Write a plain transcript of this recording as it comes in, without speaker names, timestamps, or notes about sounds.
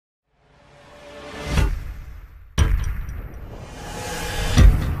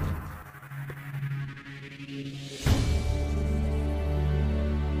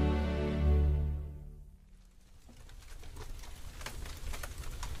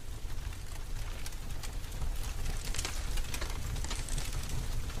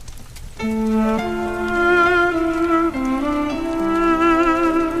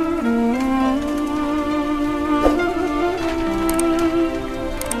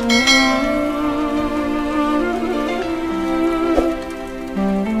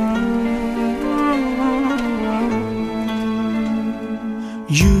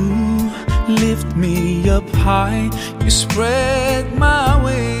You spread my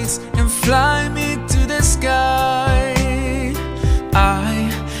wings and fly me to the sky. I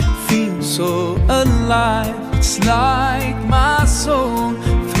feel so alive. It's like my soul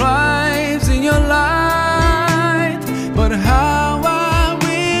thrives in your light. But how I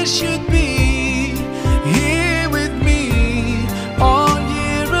wish you'd be here with me all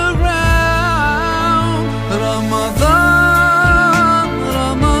year around. Ramadan,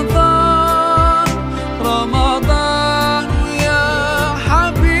 Ramadan, Ramadan, ya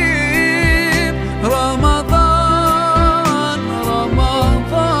Habib. Ramadan,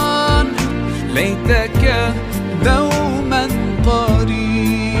 Ramadan, ليتك دوما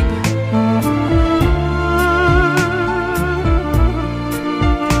قريب.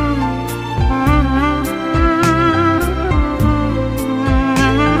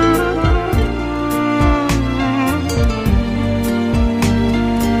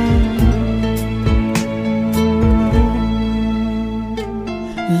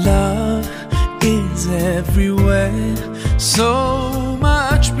 Love is everywhere, so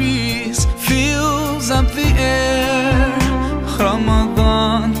much peace fills up the air.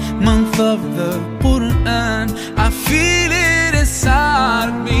 Ramadan, month of the Quran, I feel it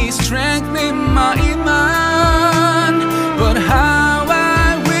inside me, strengthening my iman. But how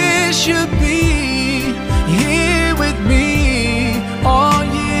I wish you'd be here with me all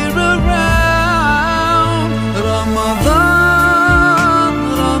year around. Ramadan,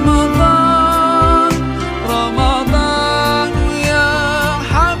 Ramadan, Ramadan, ya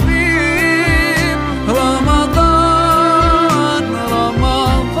Habib. Ramadan,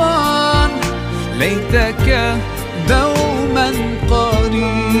 Ramadan, ليتك دوما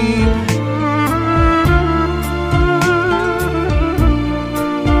قريب.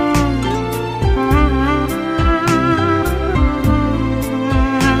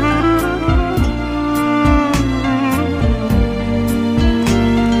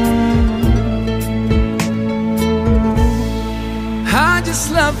 I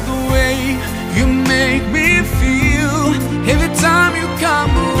just love the way you make me feel. Every time you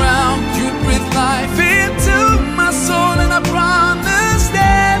come around, you breathe life into my soul. And I promise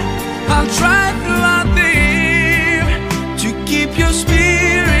that I'll try throughout the year to keep your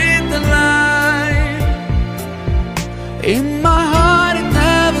spirit alive. In my heart it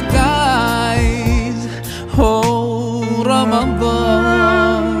never dies. Oh, Ramadan.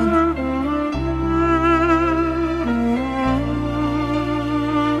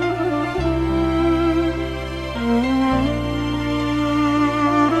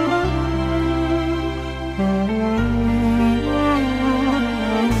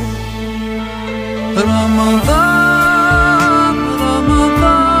 Ramadan,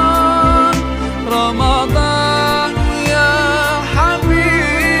 Ramadan, Ramadan, ya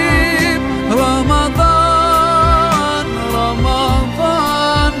Habib. Ramadan,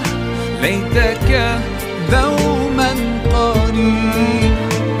 Ramadan, ليتك دوما